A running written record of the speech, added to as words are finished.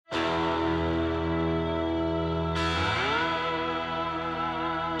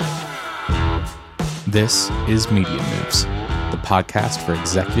This is Media Moves, the podcast for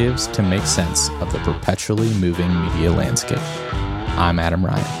executives to make sense of the perpetually moving media landscape. I'm Adam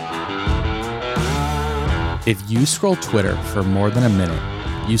Ryan. If you scroll Twitter for more than a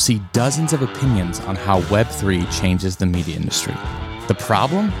minute, you see dozens of opinions on how Web3 changes the media industry. The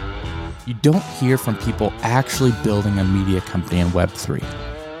problem? You don't hear from people actually building a media company in Web3.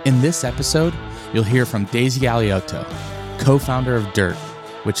 In this episode, you'll hear from Daisy Alioto, co-founder of Dirt,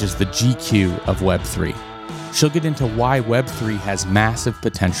 which is the GQ of Web3. She'll get into why Web3 has massive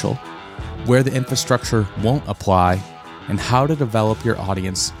potential, where the infrastructure won't apply, and how to develop your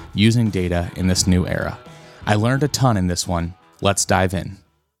audience using data in this new era. I learned a ton in this one. Let's dive in.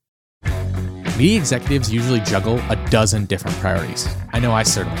 Media executives usually juggle a dozen different priorities. I know I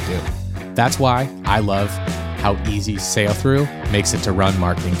certainly do. That's why I love how easy sail-through makes it to run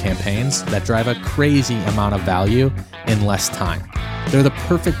marketing campaigns that drive a crazy amount of value in less time. They're the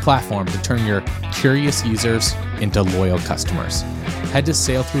perfect platform to turn your curious users into loyal customers. Head to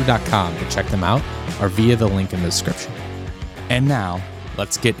sailthrough.com to check them out or via the link in the description. And now,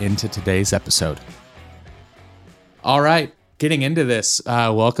 let's get into today's episode. All right, getting into this,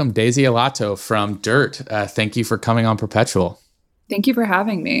 welcome Daisy Alioto from Dirt. Thank you for coming on Perpetual. Thank you for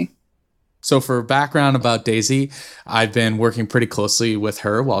having me. So for background about Daisy, I've been working pretty closely with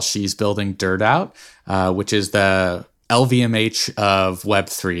her while she's building Dirt out, which is the LVMH of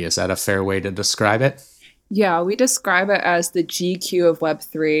Web3. Is that a fair way to describe it? Yeah, we describe it as the GQ of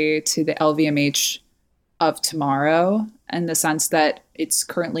Web3 to the LVMH of tomorrow, in the sense that it's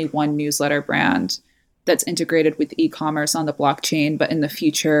currently one newsletter brand that's integrated with e-commerce on the blockchain, but in the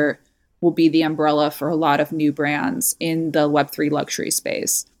future will be the umbrella for a lot of new brands in the Web3 luxury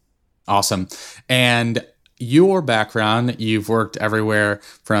space. Awesome. And your background, you've worked everywhere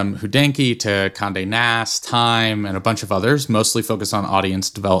from Houdanki to Condé Nast, Time, and a bunch of others, mostly focused on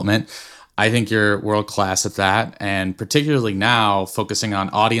audience development. I think you're world-class at that, and particularly now focusing on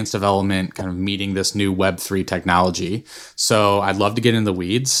audience development, kind of meeting this new Web3 technology. So I'd love to get in the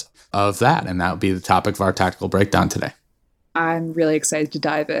weeds of that, and that would be the topic of our tactical breakdown today. I'm really excited to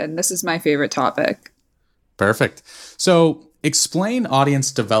dive in. This is my favorite topic. Perfect. So explain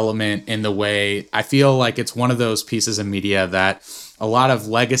audience development in the way I feel like it's one of those pieces of media that a lot of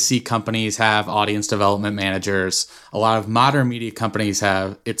legacy companies have audience development managers. A lot of modern media companies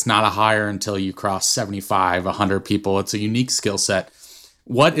have, it's not a hire until you cross 75, 100 people. It's a unique skill set.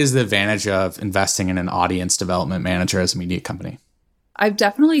 What is the advantage of investing in an audience development manager as a media company? I've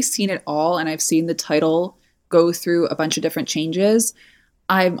definitely seen it all, and I've seen the title go through a bunch of different changes.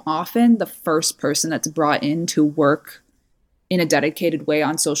 I'm often the first person that's brought in to work in a dedicated way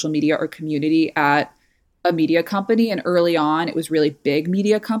on social media or community at a media company. And early on, it was really big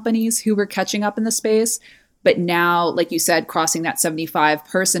media companies who were catching up in the space. But now, like you said, crossing that 75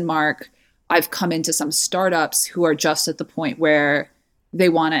 person mark, I've come into some startups who are just at the point where they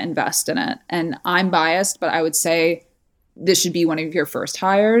want to invest in it. And I'm biased, but I would say this should be one of your first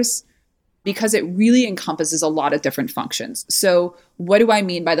hires because it really encompasses a lot of different functions. So what do I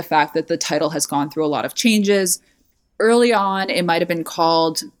mean by the fact that the title has gone through a lot of changes? Early on, it might have been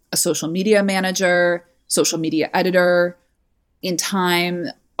called a social media manager, social media editor. In time,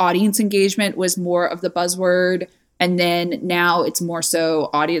 audience engagement was more of the buzzword. And then now it's more so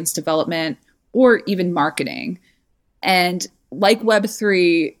audience development or even marketing. And like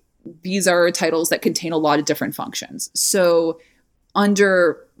Web3, these are titles that contain a lot of different functions. So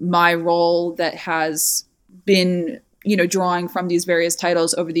under my role that has been, drawing from these various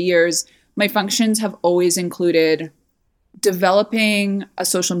titles over the years, my functions have always included developing a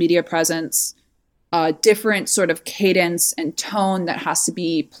social media presence, a different sort of cadence and tone that has to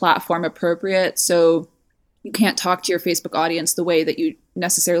be platform appropriate. So you can't talk to your Facebook audience the way that you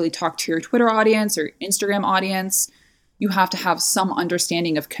necessarily talk to your Twitter audience or Instagram audience. You have to have some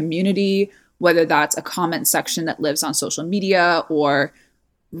understanding of community, whether that's a comment section that lives on social media or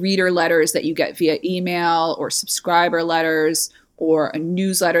reader letters that you get via email or subscriber letters or a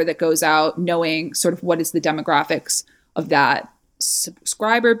newsletter that goes out, knowing sort of what is the demographics of that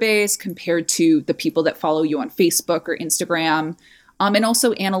subscriber base compared to the people that follow you on Facebook or Instagram. And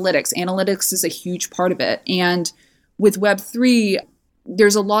also analytics. Analytics is a huge part of it. And with Web3,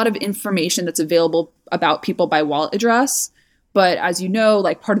 there's a lot of information that's available about people by wallet address. But as you know,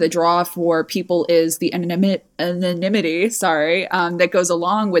 like part of the draw for people is the anonymity, that goes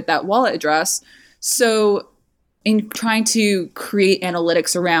along with that wallet address. So in trying to create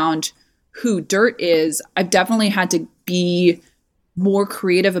analytics around who Dirt is, I've definitely had to be more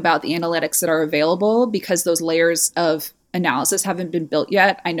creative about the analytics that are available because those layers of analysis haven't been built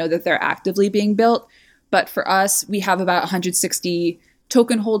yet. I know that they're actively being built, but for us, we have about 160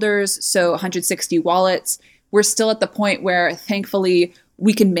 token holders, so 160 wallets. We're still at the point where, thankfully,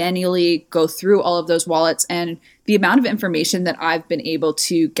 we can manually go through all of those wallets. And the amount of information that I've been able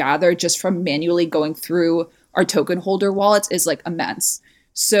to gather just from manually going through our token holder wallets is like immense.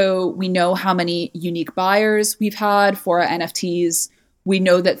 So we know how many unique buyers we've had for our NFTs. We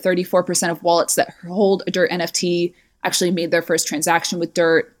know that 34% of wallets that hold a Dirt NFT actually made their first transaction with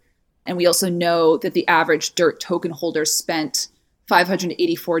Dirt. And we also know that the average Dirt token holder spent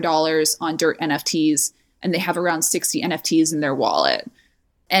 $584 on Dirt NFTs, and they have around 60 NFTs in their wallet.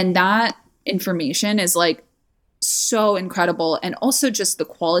 And that information is like so incredible. And also just the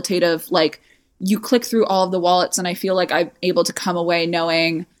qualitative, like you click through all of the wallets and I feel like I'm able to come away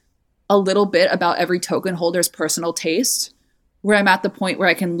knowing a little bit about every token holder's personal taste, where I'm at the point where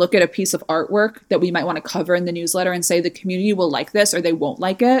I can look at a piece of artwork that we might want to cover in the newsletter and say the community will like this or they won't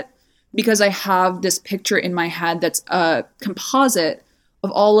like it, because I have this picture in my head that's a composite of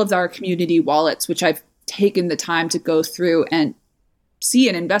all of our community wallets, which I've taken the time to go through and see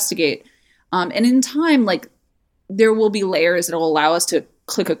and investigate. And in time, like there will be layers that will allow us to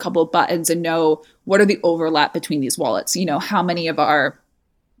click a couple of buttons and know what are the overlap between these wallets. You know, how many of our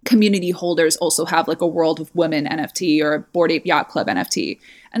community holders also have like a World of Women NFT or a Bored Ape Yacht Club NFT.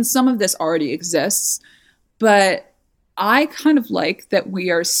 And some of this already exists, but I kind of like that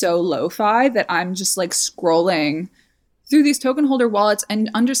we are so lo-fi that I'm just like scrolling through these token holder wallets and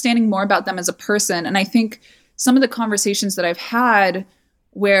understanding more about them as a person. And I think some of the conversations that I've had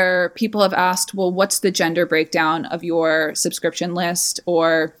where people have asked, well, what's the gender breakdown of your subscription list,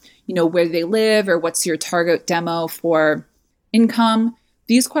 or, you know, where they live, or what's your target demo for income?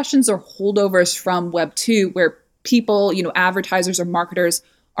 These questions are holdovers from Web2, where people, you know, advertisers or marketers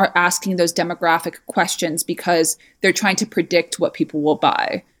are asking those demographic questions because they're trying to predict what people will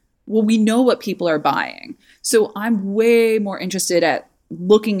buy. Well, we know what people are buying. So I'm way more interested at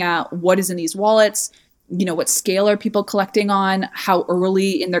looking at what is in these wallets, you know, what scale are people collecting on, how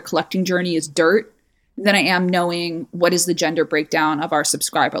early in their collecting journey is Dirt, than I am knowing what is the gender breakdown of our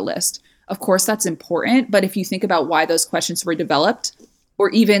subscriber list. Of course, that's important, but if you think about why those questions were developed, or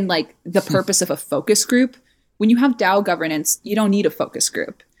even like the purpose of a focus group, when you have DAO governance, you don't need a focus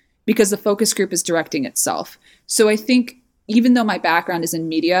group because the focus group is directing itself. So I think even though my background is in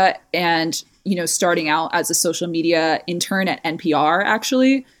media and, you know, starting out as a social media intern at NPR,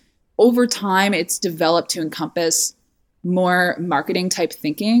 actually, over time, it's developed to encompass more marketing type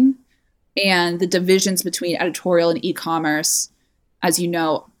thinking, and the divisions between editorial and e-commerce, as you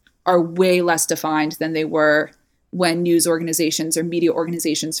know, are way less defined than they were when news organizations or media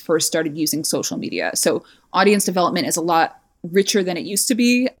organizations first started using social media. So audience development is a lot richer than it used to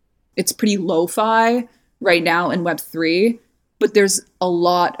be. It's pretty lo-fi right now in Web3, but there's a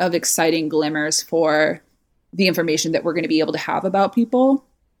lot of exciting glimmers for the information that we're going to be able to have about people.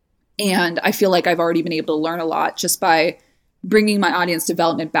 And I feel like I've already been able to learn a lot just by bringing my audience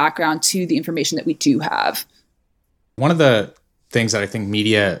development background to the information that we do have. One of the things that I think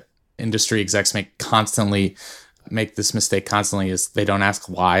media industry execs make this mistake constantly is they don't ask,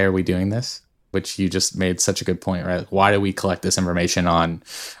 why are we doing this? Which you just made such a good point, right? Why do we collect this information on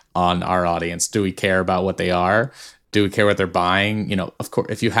our audience? Do we care about what they are? Do we care what they're buying? You know, of course,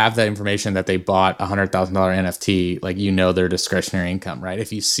 if you have that information that they bought $100,000 NFT, like, you know, their discretionary income, right?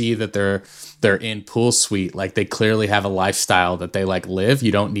 If you see that they're in Pool Suite, like they clearly have a lifestyle that they like live,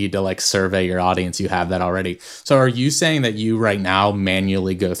 you don't need to like survey your audience. You have that already. So are you saying that you right now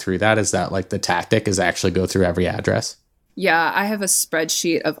manually go through that? Is that like the tactic, is actually go through every address? Yeah, I have a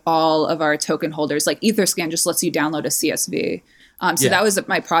spreadsheet of all of our token holders. Like Etherscan just lets you download a CSV. That was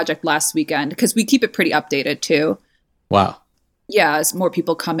my project last weekend, because we keep it pretty updated too. Wow. Yeah, as more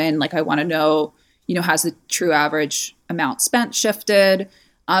people come in, like I want to know, you know, has the true average amount spent shifted?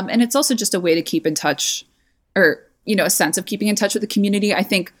 And it's also just a way to keep in touch, or, you know, a sense of keeping in touch with the community. I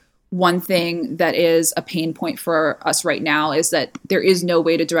think one thing that is a pain point for us right now is that there is no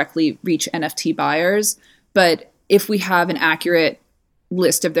way to directly reach NFT buyers. But if we have an accurate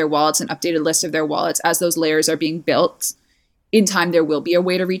list of their wallets, an updated list of their wallets, as those layers are being built, in time there will be a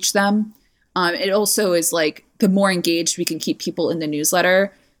way to reach them. It also is like, the more engaged we can keep people in the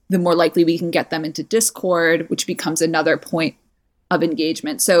newsletter, the more likely we can get them into Discord, which becomes another point of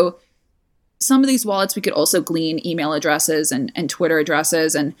engagement. So some of these wallets, we could also glean email addresses and Twitter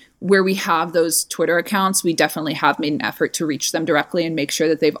addresses. And where we have those Twitter accounts, we definitely have made an effort to reach them directly and make sure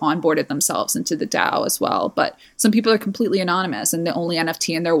that they've onboarded themselves into the DAO as well. But some people are completely anonymous, and the only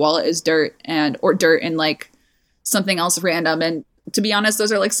NFT in their wallet is Dirt, or Dirt and like something else random. And to be honest,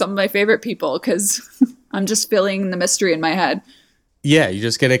 those are like some of my favorite people, because I'm just filling the mystery in my head. Yeah, you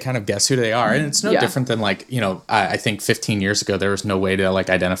just get to kind of guess who they are. And it's no Yeah. different than like, I think 15 years ago, there was no way to like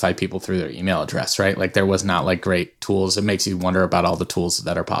identify people through their email address, right? Like there was not like great tools. It makes you wonder about all the tools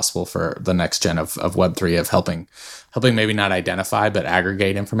that are possible for the next gen of Web3 of helping maybe not identify, but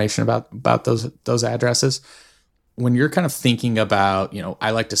aggregate information about those addresses. When you're kind of thinking about,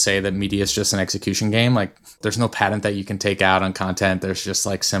 I like to say that media is just an execution game. Like there's no patent that you can take out on content. There's just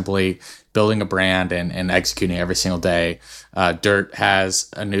like simply building a brand and executing every single day. Dirt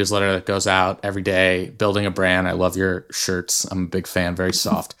has a newsletter that goes out every day, building a brand. I love your shirts. I'm a big fan, very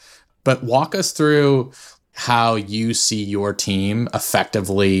soft. But walk us through how you see your team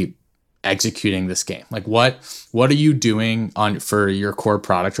effectively executing this game. Like what are you doing for your core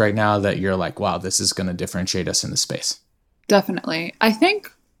product right now that you're like, wow, this is going to differentiate us in the space? Definitely. I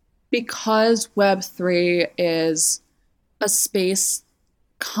think because Web3 is a space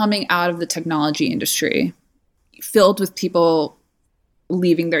coming out of the technology industry, filled with people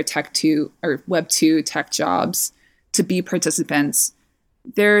leaving their Web2 tech jobs to be participants,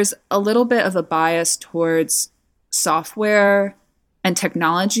 there's a little bit of a bias towards software and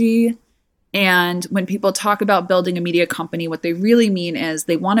technology. And when people talk about building a media company, what they really mean is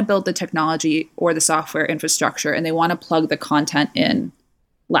they want to build the technology or the software infrastructure, and they want to plug the content in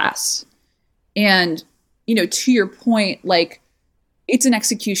last. And, to your point, like it's an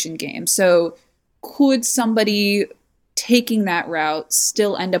execution game. So could somebody taking that route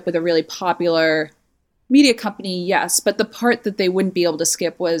still end up with a really popular media company? Yes. But the part that they wouldn't be able to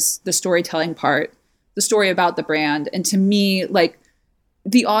skip was the storytelling part, the story about the brand. And to me, like,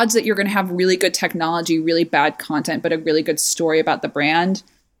 the odds that you're going to have really good technology, really bad content, but a really good story about the brand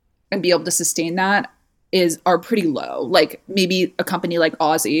and be able to sustain that are pretty low. Like maybe a company like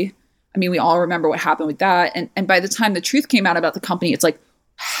Aussie. I mean, we all remember what happened with that. And by the time the truth came out about the company, it's like,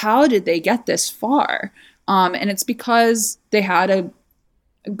 how did they get this far? And it's because they had a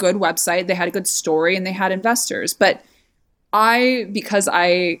good website, they had a good story, and they had investors. But because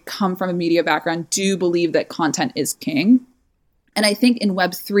I come from a media background, do believe that content is king. And I think in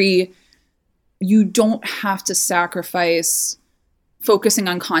Web3, you don't have to sacrifice focusing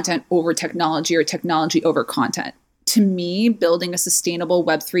on content over technology or technology over content. To me, building a sustainable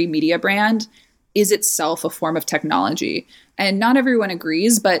Web3 media brand is itself a form of technology. And not everyone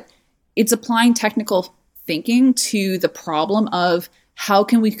agrees, but it's applying technical thinking to the problem of how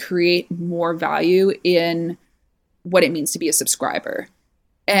can we create more value in what it means to be a subscriber.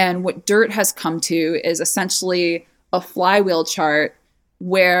 And what Dirt has come to is essentially a flywheel chart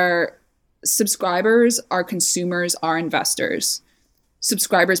where subscribers are consumers, are investors.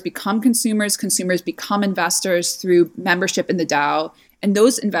 Subscribers become consumers, consumers become investors through membership in the DAO, and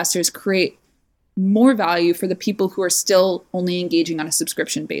those investors create more value for the people who are still only engaging on a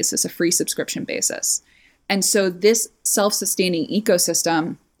subscription basis, a free subscription basis. And so this self-sustaining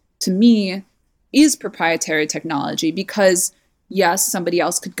ecosystem, to me, is proprietary technology because, yes, somebody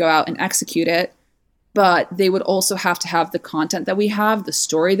else could go out and execute it, but they would also have to have the content that we have, the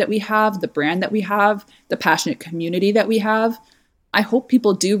story that we have, the brand that we have, the passionate community that we have. I hope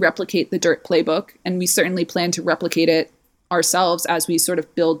people do replicate the Dirt playbook, and we certainly plan to replicate it ourselves as we sort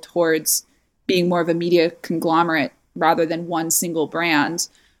of build towards being more of a media conglomerate rather than one single brand.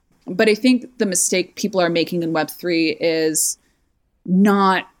 But I think the mistake people are making in Web3 is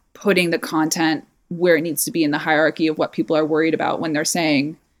not putting the content where it needs to be in the hierarchy of what people are worried about when they're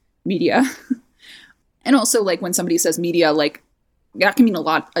saying media. And also, like, when somebody says media, like, that can mean a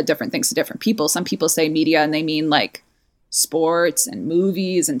lot of different things to different people. Some people say media and they mean, like, sports and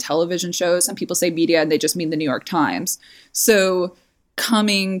movies and television shows. Some people say media and they just mean the New York Times. So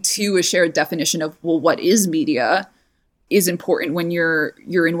coming to a shared definition of, well, what is media is important when you're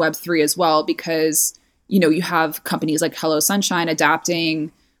in Web3 as well, because, you have companies like Hello Sunshine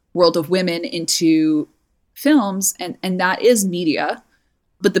adapting World of Women into films, and that is media.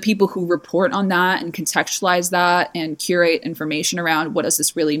 But the people who report on that and contextualize that and curate information around what does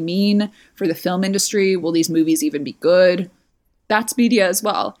this really mean for the film industry? Will these movies even be good? That's media as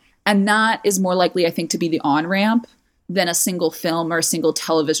well. And that is more likely, I think, to be the on-ramp than a single film or a single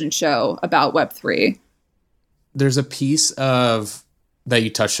television show about Web3. There's a piece of that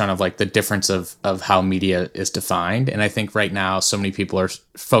you touched on of like the difference of how media is defined. And I think right now so many people are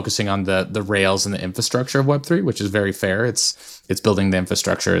focusing on the rails and the infrastructure of Web3, which is very fair. It's building the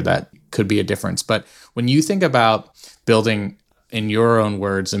infrastructure that could be a difference. But when you think about building, in your own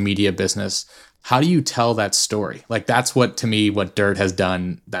words, a media business, how do you tell that story? Like that's what, to me, what Dirt has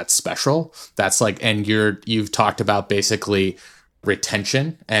done that's special. That's like, and you've talked about basically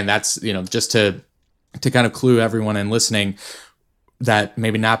retention. And that's, just to kind of clue everyone in listening, that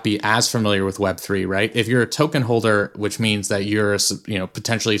maybe not be as familiar with Web3, right? If you're a token holder, which means that you're a,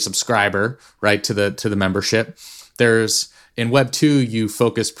 potentially a subscriber, right, to the membership, there's in Web2, you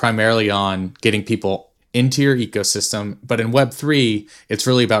focus primarily on getting people into your ecosystem. But in Web3, it's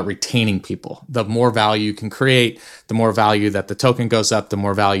really about retaining people. The more value you can create, the more value that the token goes up, the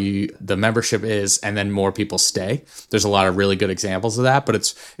more value the membership is, and then more people stay. There's a lot of really good examples of that, but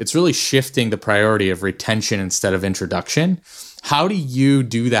it's really shifting the priority of retention instead of introduction. How do you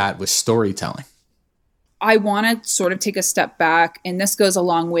do that with storytelling? I want to sort of take a step back, and this goes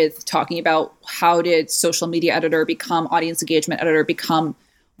along with talking about how did social media editor become audience engagement editor, become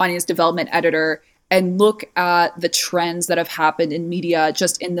audience development editor, and look at the trends that have happened in media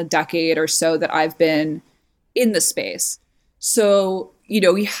just in the decade or so that I've been in the space. So,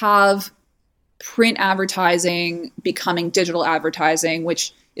 we have print advertising becoming digital advertising,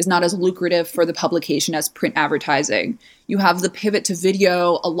 which is not as lucrative for the publication as print advertising. You have the pivot to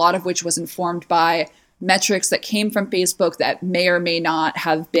video, a lot of which was informed by metrics that came from Facebook that may or may not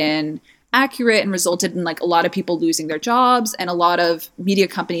have been accurate and resulted in a lot of people losing their jobs and a lot of media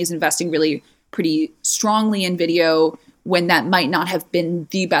companies investing really pretty strongly in video when that might not have been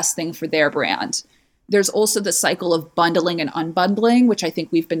the best thing for their brand. There's also the cycle of bundling and unbundling, which I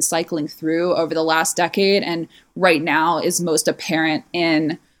think we've been cycling through over the last decade, and right now is most apparent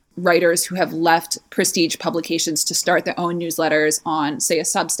in writers who have left prestige publications to start their own newsletters on, say, a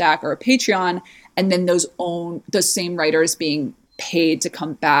Substack or a Patreon, and then those same writers being paid to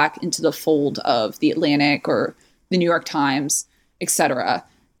come back into the fold of the Atlantic or the New York Times, etc.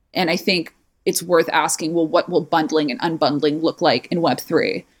 And I think it's worth asking, well, what will bundling and unbundling look like in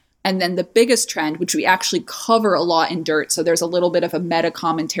Web3? And then the biggest trend, which we actually cover a lot in Dirt, so there's a little bit of a meta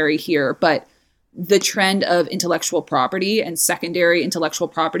commentary here, but the trend of intellectual property and secondary intellectual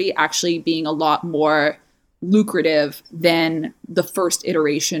property actually being a lot more lucrative than the first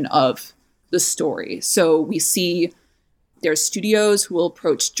iteration of the story. So we see there's studios who will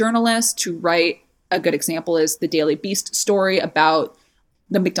approach journalists to write. A good example is the Daily Beast story about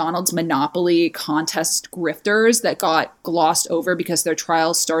the McDonald's Monopoly contest grifters that got glossed over because their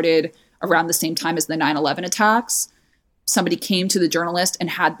trials started around the same time as the 9/11 attacks. Somebody came to the journalist and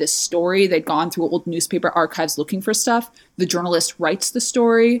had this story. They'd gone through old newspaper archives looking for stuff. The journalist writes the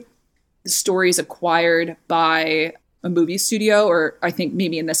story. The story is acquired by a movie studio, or I think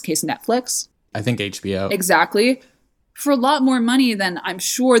maybe in this case, Netflix. I think HBO. Exactly. For a lot more money than I'm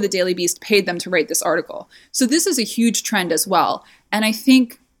sure the Daily Beast paid them to write this article. So this is a huge trend as well. And I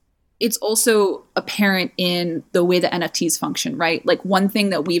think it's also apparent in the way that NFTs function, right? One thing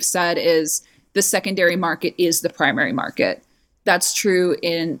that we've said is the secondary market is the primary market. That's true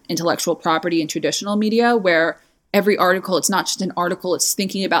in intellectual property and traditional media, where every article, it's not just an article, it's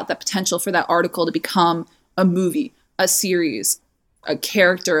thinking about the potential for that article to become a movie, a series, a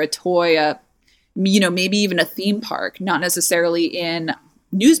character, a toy, maybe even a theme park, not necessarily in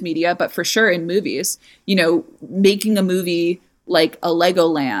news media, but for sure in movies. Making a movie like a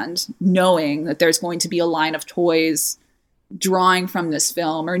Legoland, knowing that there's going to be a line of toys drawing from this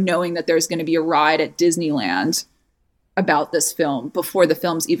film, or knowing that there's going to be a ride at Disneyland about this film before the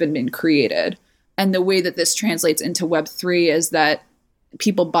film's even been created. And the way that this translates into Web3 is that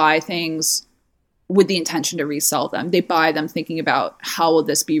people buy things with the intention to resell them. They buy them thinking about, how will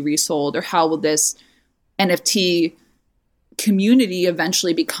this be resold, or how will this NFT community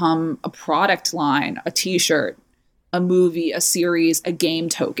eventually become a product line, a t-shirt, a movie, a series, a game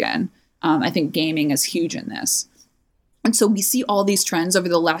token. I think gaming is huge in this. And so we see all these trends over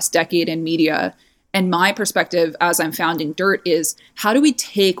the last decade in media. And my perspective as I'm founding Dirt is, how do we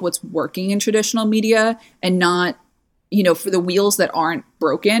take what's working in traditional media and not, for the wheels that aren't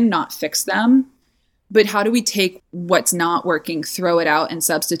broken, not fix them, but how do we take what's not working, throw it out, and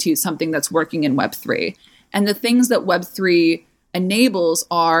substitute something that's working in Web3? And the things that Web3 enables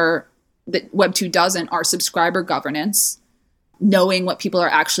are, that Web2 doesn't, are subscriber governance, knowing what people are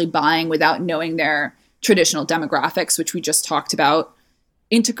actually buying without knowing their traditional demographics, which we just talked about,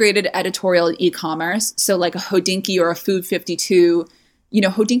 integrated editorial and e-commerce. So like a Hodinkee or a Food 52,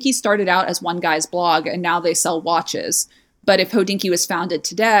 Hodinkee started out as one guy's blog and now they sell watches. But if Hodinkee was founded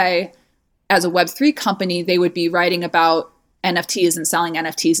today as a Web3 company, they would be writing about NFTs and selling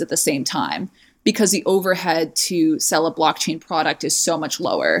NFTs at the same time, because the overhead to sell a blockchain product is so much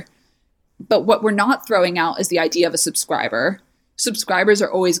lower. But what we're not throwing out is the idea of a subscriber. Subscribers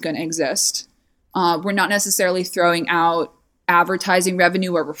are always going to exist. We're not necessarily throwing out advertising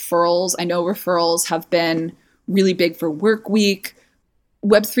revenue or referrals. I know referrals have been really big for Work Week.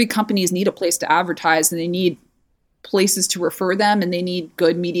 Web3 companies need a place to advertise, and they need places to refer them, and they need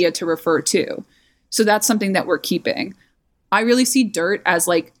good media to refer to. So that's something that we're keeping. I really see dirt as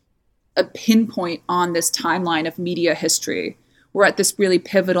like a pinpoint on this timeline of media history. We're at this really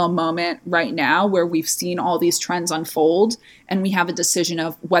pivotal moment right now where we've seen all these trends unfold, and we have a decision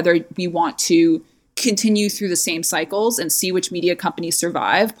of whether we want to continue through the same cycles and see which media companies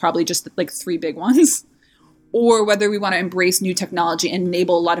survive, probably just like 3 big ones, or whether we want to embrace new technology and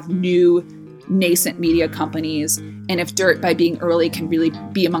enable a lot of new nascent media companies. And if dirt, by being early, can really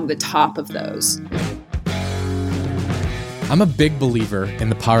be among the top of those. I'm a big believer in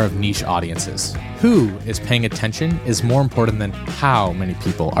the power of niche audiences. Who is paying attention is more important than how many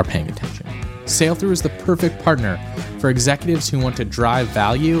people are paying attention. Sailthrough is the perfect partner for executives who want to drive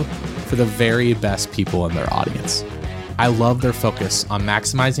value for the very best people in their audience. I love their focus on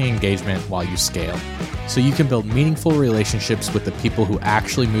maximizing engagement while you scale, so you can build meaningful relationships with the people who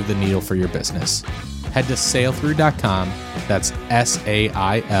actually move the needle for your business. Head to sailthrough.com, that's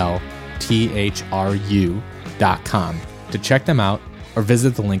sailthru.com, to check them out or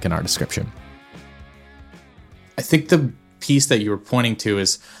visit the link in our description. I think the piece that you were pointing to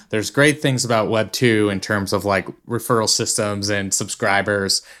is there's great things about Web2 in terms of like referral systems and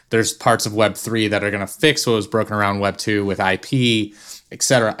subscribers. There's parts of Web3 that are going to fix what was broken around Web2 with IP,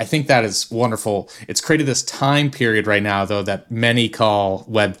 etc. I think that is wonderful. It's created this time period right now, though, that many call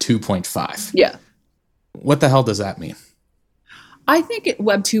Web 2.5. Yeah. What the hell does that mean? I think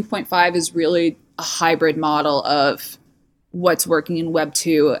Web 2.5 is really a hybrid model of what's working in Web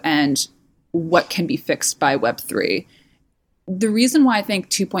 2 and what can be fixed by Web 3. The reason why I think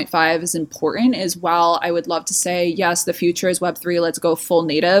 2.5 is important is, while I would love to say, yes, the future is Web 3, let's go full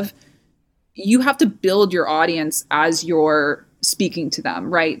native, you have to build your audience as you're speaking to them,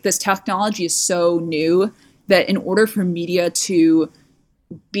 right? This technology is so new that in order for media to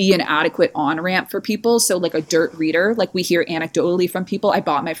be an adequate on-ramp for people, so like a dirt reader, like we hear anecdotally from people, I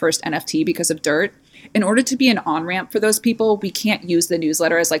bought my first NFT because of dirt. In order to be an on-ramp for those people, we can't use the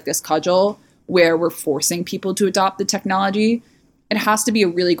newsletter as like this cudgel where we're forcing people to adopt the technology. It has to be a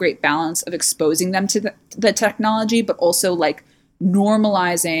really great balance of exposing them to the technology, but also like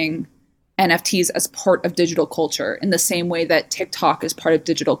normalizing NFTs as part of digital culture in the same way that TikTok is part of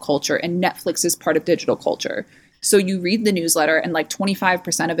digital culture and Netflix is part of digital culture. So you read the newsletter and like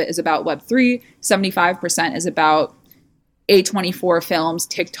 25% of it is about Web3, 75% is about A24 films,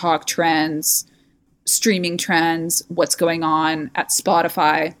 TikTok trends, streaming trends, what's going on at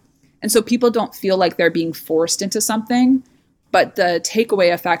Spotify. And so people don't feel like they're being forced into something. But the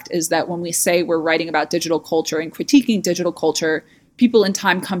takeaway effect is that when we say we're writing about digital culture and critiquing digital culture, people in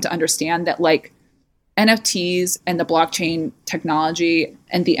time come to understand that like NFTs and the blockchain technology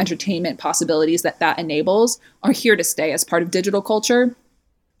and the entertainment possibilities that that enables are here to stay as part of digital culture.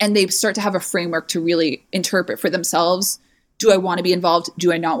 And they start to have a framework to really interpret for themselves. Do I want to be involved?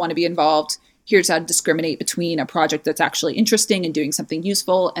 Do I not want to be involved? Here's how to discriminate between a project that's actually interesting and doing something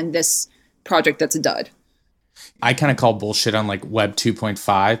useful and this project that's a dud. I kind of call bullshit on like Web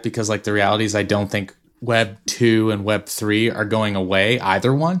 2.5 because like the reality is I don't think Web 2 and Web 3 are going away,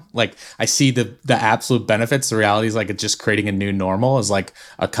 either one. Like I see the absolute benefits. The reality is like it's just creating a new normal, is like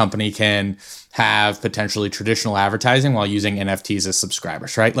a company can have potentially traditional advertising while using NFTs as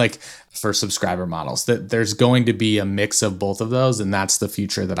subscribers, right? Like for subscriber models, that there's going to be a mix of both of those. And that's the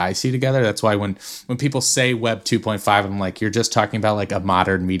future that I see together. That's why when people say Web 2.5, I'm like, you're just talking about like a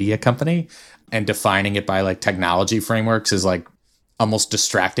modern media company, and defining it by like technology frameworks is like almost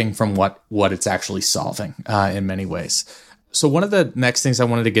distracting from what it's actually solving in many ways. So one of the next things I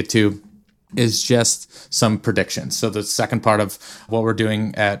wanted to get to is just some predictions. So the second part of what we're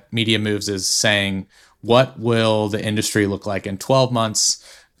doing at Media Moves is saying, what will the industry look like in 12 months?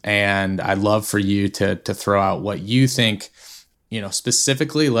 And I'd love for you to throw out what you think,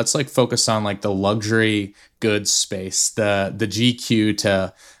 specifically. Let's like focus on like the luxury goods space, the GQ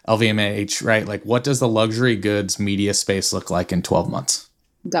to LVMH, right? Like what does the luxury goods media space look like in 12 months?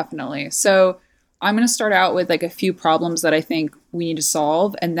 Definitely. So I'm going to start out with like a few problems that I think we need to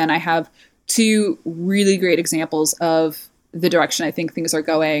solve. And then I have 2 really great examples of the direction I think things are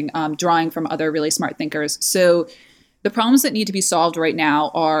going, drawing from other really smart thinkers. So the problems that need to be solved right now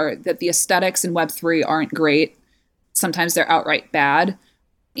are that the aesthetics in Web3 aren't great. Sometimes they're outright bad.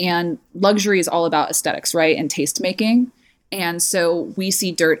 And luxury is all about aesthetics, right? And taste making. And so we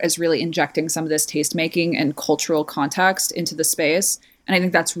see dirt as really injecting some of this taste making and cultural context into the space. And I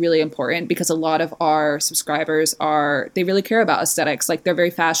think that's really important because a lot of our subscribers they really care about aesthetics. Like they're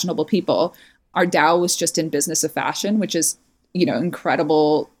very fashionable people. Our DAO was just in Business of Fashion, which is,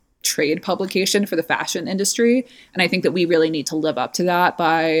 incredible trade publication for the fashion industry. And I think that we really need to live up to that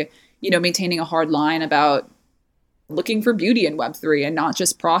by, maintaining a hard line about looking for beauty in Web3 and not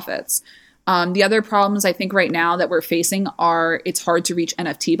just profits. The other problems I think right now that we're facing are it's hard to reach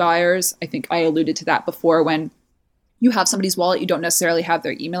NFT buyers. I think I alluded to that before. When you have somebody's wallet, you don't necessarily have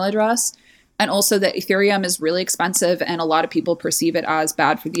their email address. And also that Ethereum is really expensive and a lot of people perceive it as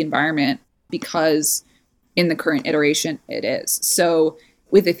bad for the environment because in the current iteration it is. So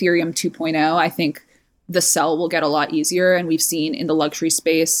with Ethereum 2.0, I think the sell will get a lot easier. And we've seen in the luxury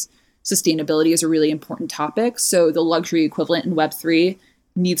space, sustainability is a really important topic. So the luxury equivalent in Web3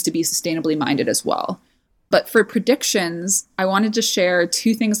 needs to be sustainably minded as well. But for predictions, I wanted to share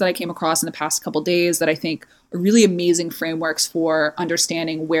two things that I came across in the past couple of days that I think are really amazing frameworks for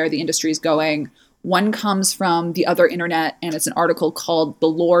understanding where the industry is going. One comes from the other internet, and it's an article called The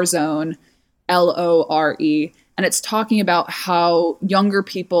Lore Zone, LORE. And it's talking about how younger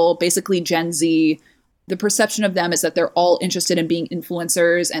people, basically Gen Z, the perception of them is that they're all interested in being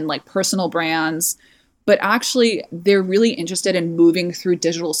influencers and like personal brands. But actually, they're really interested in moving through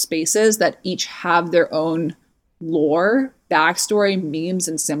digital spaces that each have their own lore, backstory, memes,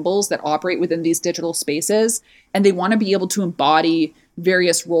 and symbols that operate within these digital spaces. And they want to be able to embody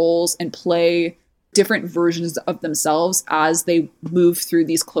various roles and play different versions of themselves as they move through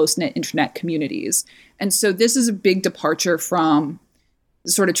these close-knit internet communities. And so this is a big departure from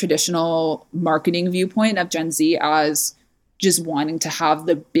the sort of traditional marketing viewpoint of Gen Z as just wanting to have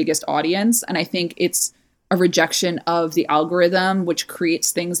the biggest audience. And I think it's a rejection of the algorithm, which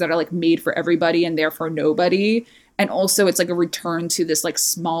creates things that are like made for everybody and therefore nobody. And also it's like a return to this like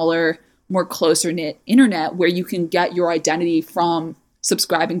smaller, more closer knit internet where you can get your identity from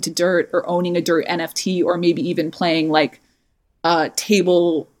subscribing to Dirt or owning a Dirt NFT, or maybe even playing like a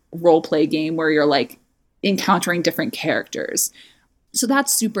table role play game where you're like encountering different characters. So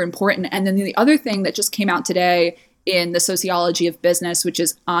that's super important. And then the other thing that just came out today in the Sociology of Business, which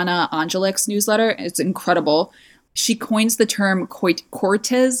is Anna Angelik's newsletter. It's incredible. She coins the term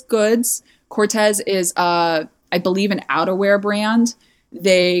Cortez goods. Cortez is, I believe, an outerwear brand.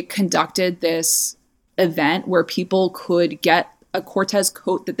 They conducted this event where people could get a Cortez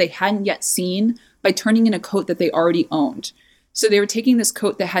coat that they hadn't yet seen by turning in a coat that they already owned. So they were taking this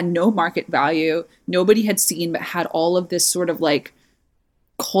coat that had no market value, nobody had seen, but had all of this sort of like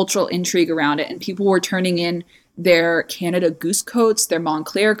cultural intrigue around it. And people were turning in their Canada Goose coats, their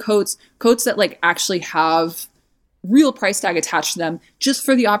Montclair coats that like actually have real price tag attached to them just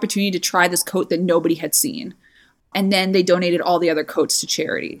for the opportunity to try this coat that nobody had seen. And then they donated all the other coats to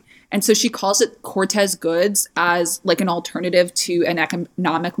charity. And so she calls it Cortez goods as like an alternative to an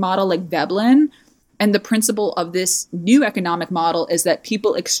economic model like Veblen. And the principle of this new economic model is that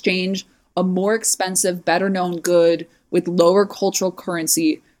people exchange a more expensive, better known good with lower cultural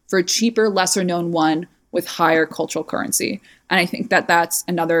currency for a cheaper, lesser known one with higher cultural currency. And I think that that's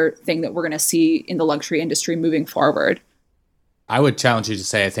another thing that we're going to see in the luxury industry moving forward. I would challenge you to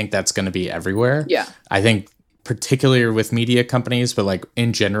say, I think that's going to be everywhere. Yeah. I think particularly with media companies, but like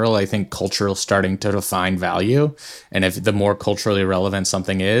in general, I think culture is starting to define value. And if the more culturally relevant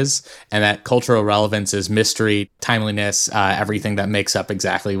something is, and that cultural relevance is mystery, timeliness, everything that makes up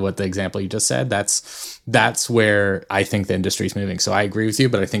exactly what the example you just said, that's where I think the industry is moving. So I agree with you,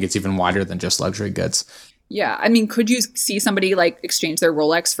 but I think it's even wider than just luxury goods. Yeah. I mean, could you see somebody like exchange their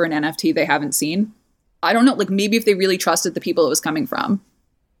Rolex for an NFT they haven't seen? I don't know. Like maybe if they really trusted the people it was coming from.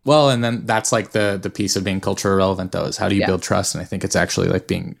 Well, and then that's like the piece of being culturally relevant, though, is how do you build trust? And I think it's actually like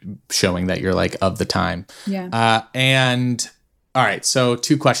showing that you're like of the time. Yeah. And all right, so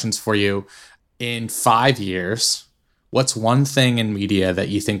 2 questions for you. In 5 years, what's one thing in media that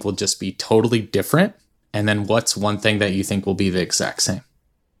you think will just be totally different? And then what's one thing that you think will be the exact same?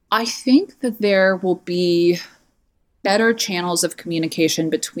 I think that there will be better channels of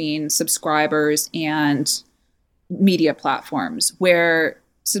communication between subscribers and media platforms where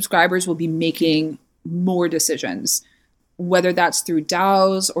subscribers will be making more decisions, whether that's through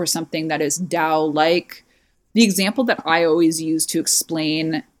DAOs or something that is DAO-like. The example that I always use to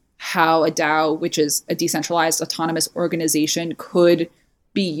explain how a DAO, which is a decentralized autonomous organization, could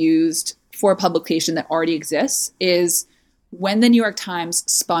be used for a publication that already exists is when the New York Times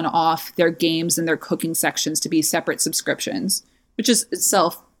spun off their games and their cooking sections to be separate subscriptions, which is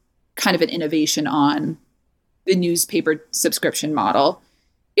itself kind of an innovation on the newspaper subscription model.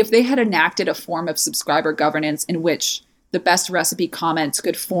 If they had enacted a form of subscriber governance in which the best recipe comments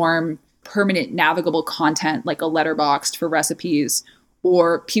could form permanent navigable content like a letterboxd for recipes,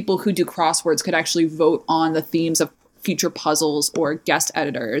 or people who do crosswords could actually vote on the themes of future puzzles or guest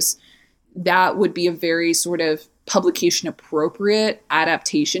editors, that would be a very sort of publication appropriate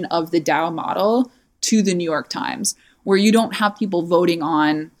adaptation of the DAO model to the New York Times, where you don't have people voting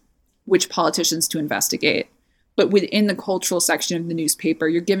on which politicians to investigate, but within the cultural section of the newspaper,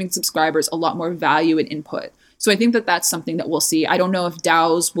 you're giving subscribers a lot more value and input. So I think that that's something that we'll see. I don't know if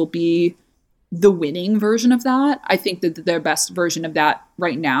DAOs will be the winning version of that. I think that their best version of that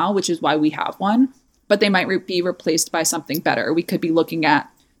right now, which is why we have one, but they might be replaced by something better. We could be looking at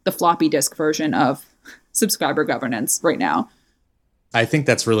the floppy disk version of subscriber governance right now. I think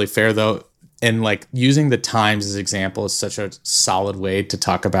that's really fair, though. And like using the Times as example is such a solid way to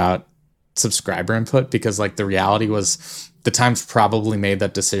talk about subscriber input, because like the reality was the Times probably made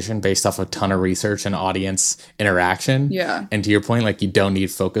that decision based off a ton of research and audience interaction. Yeah. And to your point, like you don't need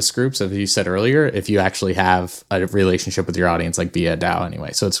focus groups, as you said earlier, if you actually have a relationship with your audience, like via DAO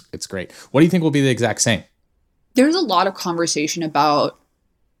anyway. So it's great. What do you think will be the exact same? There's a lot of conversation about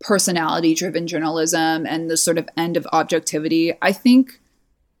personality-driven journalism and the sort of end of objectivity. I think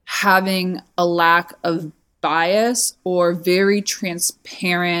having a lack of bias or very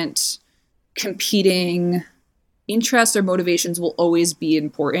transparent competing interests or motivations will always be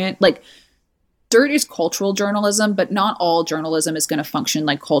important. Like, dirt is cultural journalism, but not all journalism is going to function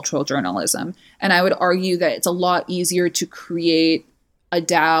like cultural journalism. And I would argue that it's a lot easier to create a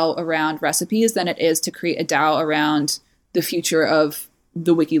DAO around recipes than it is to create a DAO around the future of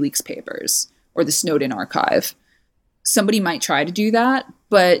the WikiLeaks papers or the Snowden archive. Somebody might try to do that,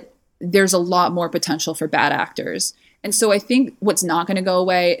 but there's a lot more potential for bad actors. And so I think what's not going to go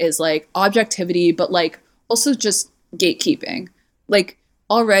away is like objectivity, but like also just gatekeeping. Like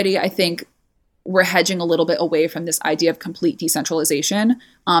already, I think we're hedging a little bit away from this idea of complete decentralization.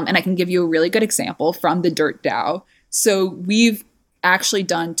 And I can give you a really good example from the Dirt DAO. So we've actually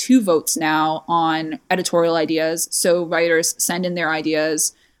done 2 votes now on editorial ideas. So writers send in their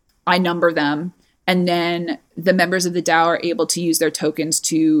ideas, I number them, and then the members of the DAO are able to use their tokens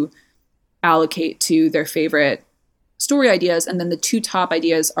to allocate to their favorite story ideas. And then the 2 top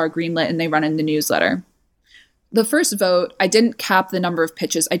ideas are greenlit and they run in the newsletter. The first vote, I didn't cap the number of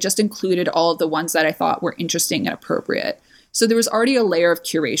pitches. I just included all of the ones that I thought were interesting and appropriate. So there was already a layer of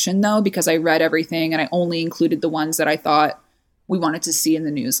curation though, because I read everything and I only included the ones that I thought we wanted to see in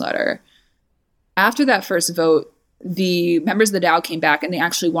the newsletter. After that first vote, the members of the DAO came back and they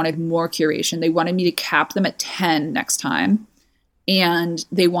actually wanted more curation. They wanted me to cap them at 10 next time. And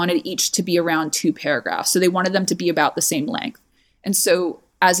they wanted each to be around 2 paragraphs. So they wanted them to be about the same length. And so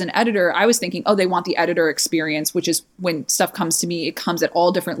as an editor, I was thinking, oh, they want the editor experience, which is when stuff comes to me, it comes at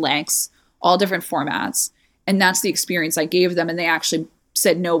all different lengths, all different formats. And that's the experience I gave them. And they actually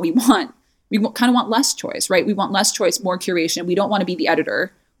said, no, we kind of want less choice, right? We want less choice, more curation. We don't want to be the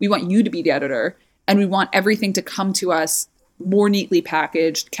editor. We want you to be the editor. And we want everything to come to us more neatly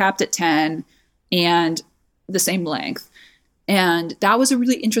packaged, capped at 10, and the same length. And that was a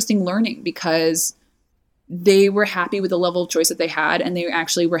really interesting learning because they were happy with the level of choice that they had. And they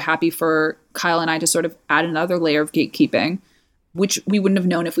actually were happy for Kyle and I to sort of add another layer of gatekeeping, which we wouldn't have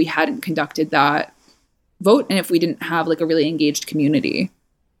known if we hadn't conducted that vote and if we didn't have like a really engaged community.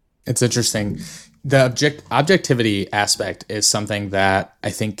 It's interesting. The objectivity aspect is something that I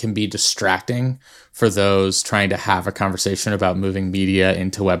think can be distracting for those trying to have a conversation about moving media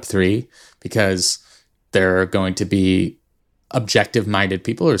into Web3, because there are going to be objective-minded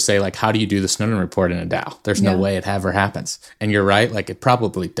people who say, like, how do you do the Snowden report in a DAO? There's no way it ever happens. And you're right, like, it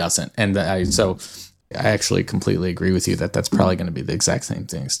probably doesn't. And so I actually completely agree with you that that's probably going to be the exact same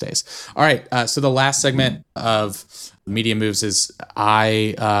thing stays. All right, so the last segment of Media Moves is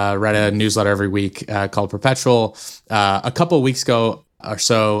I read a newsletter every week called Perpetual. A couple of weeks ago or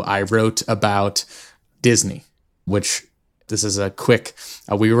so, I wrote about Disney, which this is a quick,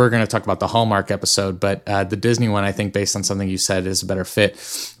 we were going to talk about the Hallmark episode, but the Disney one, I think based on something you said, is a better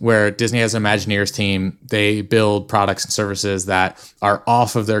fit, where Disney has an Imagineers team. They build products and services that are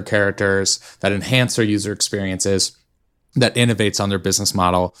off of their characters, that enhance their user experiences, that innovates on their business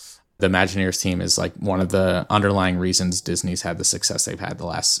model. The Imagineers team is like one of the underlying reasons Disney's had the success they've had the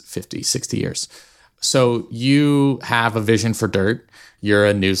last 50, 60 years. So you have a vision for Dirt. You're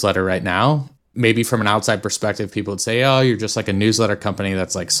a newsletter right now. Maybe from an outside perspective, people would say, oh, you're just like a newsletter company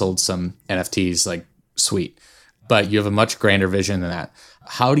that's like sold some NFTs, like sweet. But you have a much grander vision than that.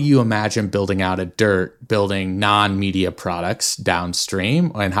 How do you imagine building out a Dirt, building non-media products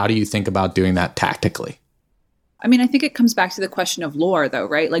downstream? And how do you think about doing that tactically? I mean, I think it comes back to the question of lore, though,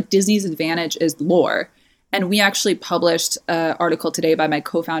 right? Like Disney's advantage is lore. And we actually published an article today by my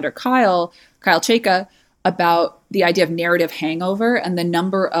co-founder, Kyle Chayka, about the idea of narrative hangover and the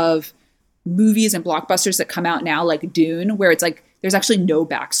number of movies and blockbusters that come out now, like Dune, where it's like there's actually no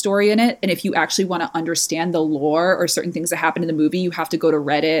backstory in it. And if you actually want to understand the lore or certain things that happen in the movie, you have to go to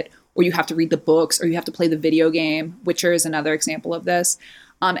Reddit, or you have to read the books, or you have to play the video game. Witcher is another example of this.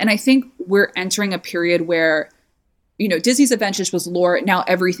 And I think we're entering a period where Disney's advantage was lore. Now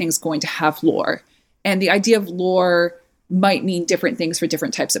everything's going to have lore. And the idea of lore might mean different things for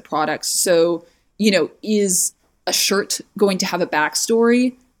different types of products. So, is a shirt going to have a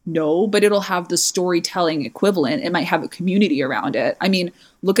backstory? No, but it'll have the storytelling equivalent. It might have a community around it. I mean,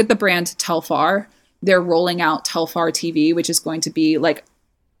 look at the brand Telfar. They're rolling out Telfar TV, which is going to be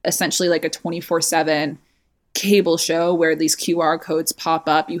essentially like a 24/7 cable show where these QR codes pop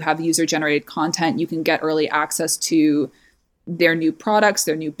up. You have user-generated content. You can get early access to their new products,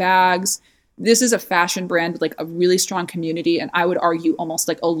 their new bags. This is a fashion brand with a really strong community, and I would argue almost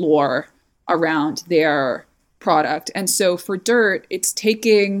like a lore around their product. And so for Dirt, it's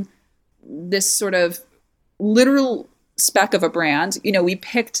taking this sort of literal speck of a brand. We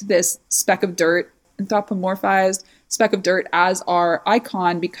picked this speck of dirt, anthropomorphized speck of dirt, as our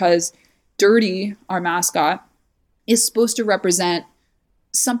icon because Dirty, our mascot, is supposed to represent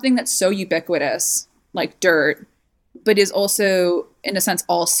something that's so ubiquitous, like dirt, but is also, in a sense,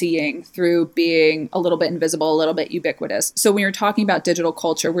 all-seeing through being a little bit invisible, a little bit ubiquitous. So when you're talking about digital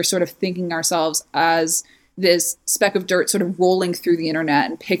culture, we're sort of thinking ourselves as this speck of dirt sort of rolling through the internet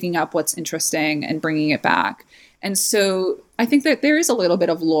and picking up what's interesting and bringing it back. And so I think that there is a little bit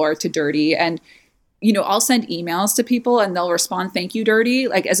of lore to Dirty. And I'll send emails to people and they'll respond, "Thank you, Dirty,"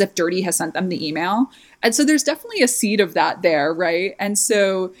 as if Dirty has sent them the email. And so there's definitely a seed of that there, right? And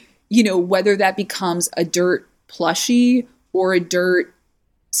so, whether that becomes a Dirt plushie or a Dirt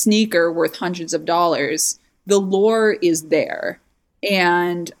sneaker worth hundreds of dollars, the lore is there.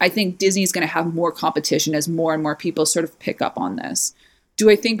 And I think Disney's going to have more competition as more and more people sort of pick up on this.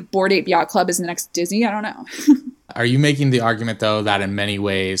 Do I think Bored Ape Yacht Club is the next Disney? I don't know. Are you making the argument, though, that in many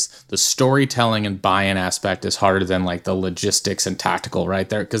ways the storytelling and buy-in aspect is harder than the logistics and tactical, right?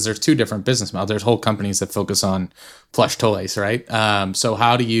 Because there's two different business models. There's whole companies that focus on plush toys, right? So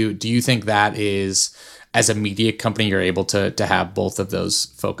how do you think that is, as a media company, you're able to have both of those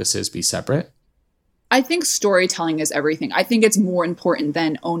focuses be separate? I think storytelling is everything. I think it's more important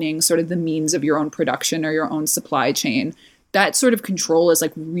than owning sort of the means of your own production or your own supply chain. That sort of control is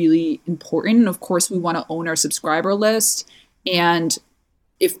really important. And of course, we want to own our subscriber list. And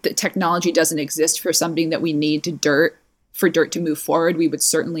if the technology doesn't exist for something that we need for Dirt to move forward, we would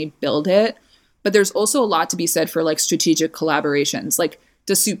certainly build it. But there's also a lot to be said for strategic collaborations.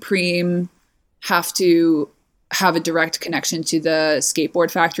 Does Supreme have to have a direct connection to the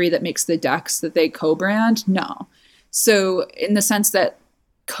skateboard factory that makes the decks that they co-brand? No. So in the sense that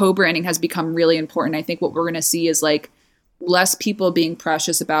co-branding has become really important, I think what we're going to see is less people being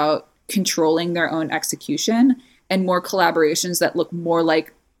precious about controlling their own execution and more collaborations that look more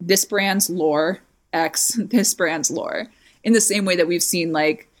like this brand's lore X this brand's lore, in the same way that we've seen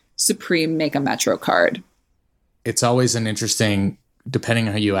Supreme make a Metro card. It's always an interesting, depending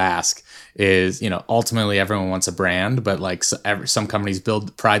on who you ask, is, ultimately everyone wants a brand, but some companies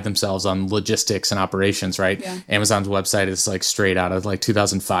pride themselves on logistics and operations, right? Yeah. Amazon's website is straight out of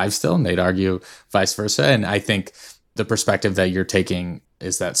 2005 still, and they'd argue vice versa. And I think the perspective that you're taking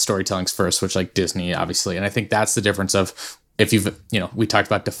is that storytelling's first, which Disney, obviously. And I think that's the difference of, if we talked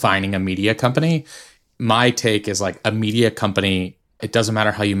about defining a media company. My take is a media company, it doesn't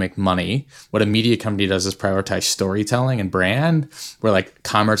matter how you make money. What a media company does is prioritize storytelling and brand, where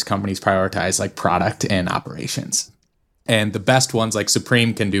commerce companies prioritize product and operations. And the best ones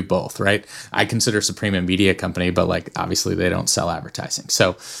Supreme can do both, right? I consider Supreme a media company, but obviously they don't sell advertising.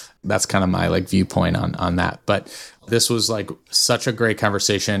 So that's kind of my viewpoint on that. But this was such a great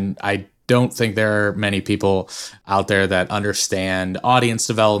conversation. I don't think there are many people out there that understand audience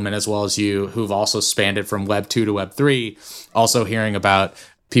development as well as you, who've also spanned it from Web 2 to Web 3. Also hearing about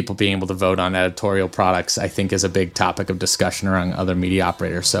people being able to vote on editorial products, I think, is a big topic of discussion around other media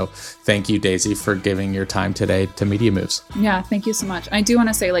operators. So thank you, Daisy, for giving your time today to Media Moves. Yeah, thank you so much. I do want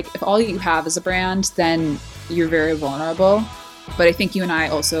to say, if all you have is a brand, then you're very vulnerable. But I think you and I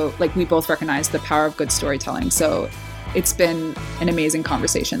also, we both recognize the power of good storytelling. So it's been an amazing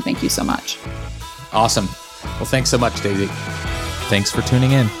conversation. Thank you so much. Awesome. Well, thanks so much, Daisy. Thanks for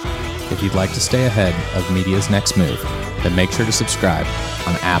tuning in. If you'd like to stay ahead of media's next move, then make sure to subscribe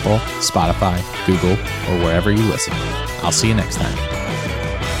on Apple, Spotify, Google, or wherever you listen. I'll see you next time.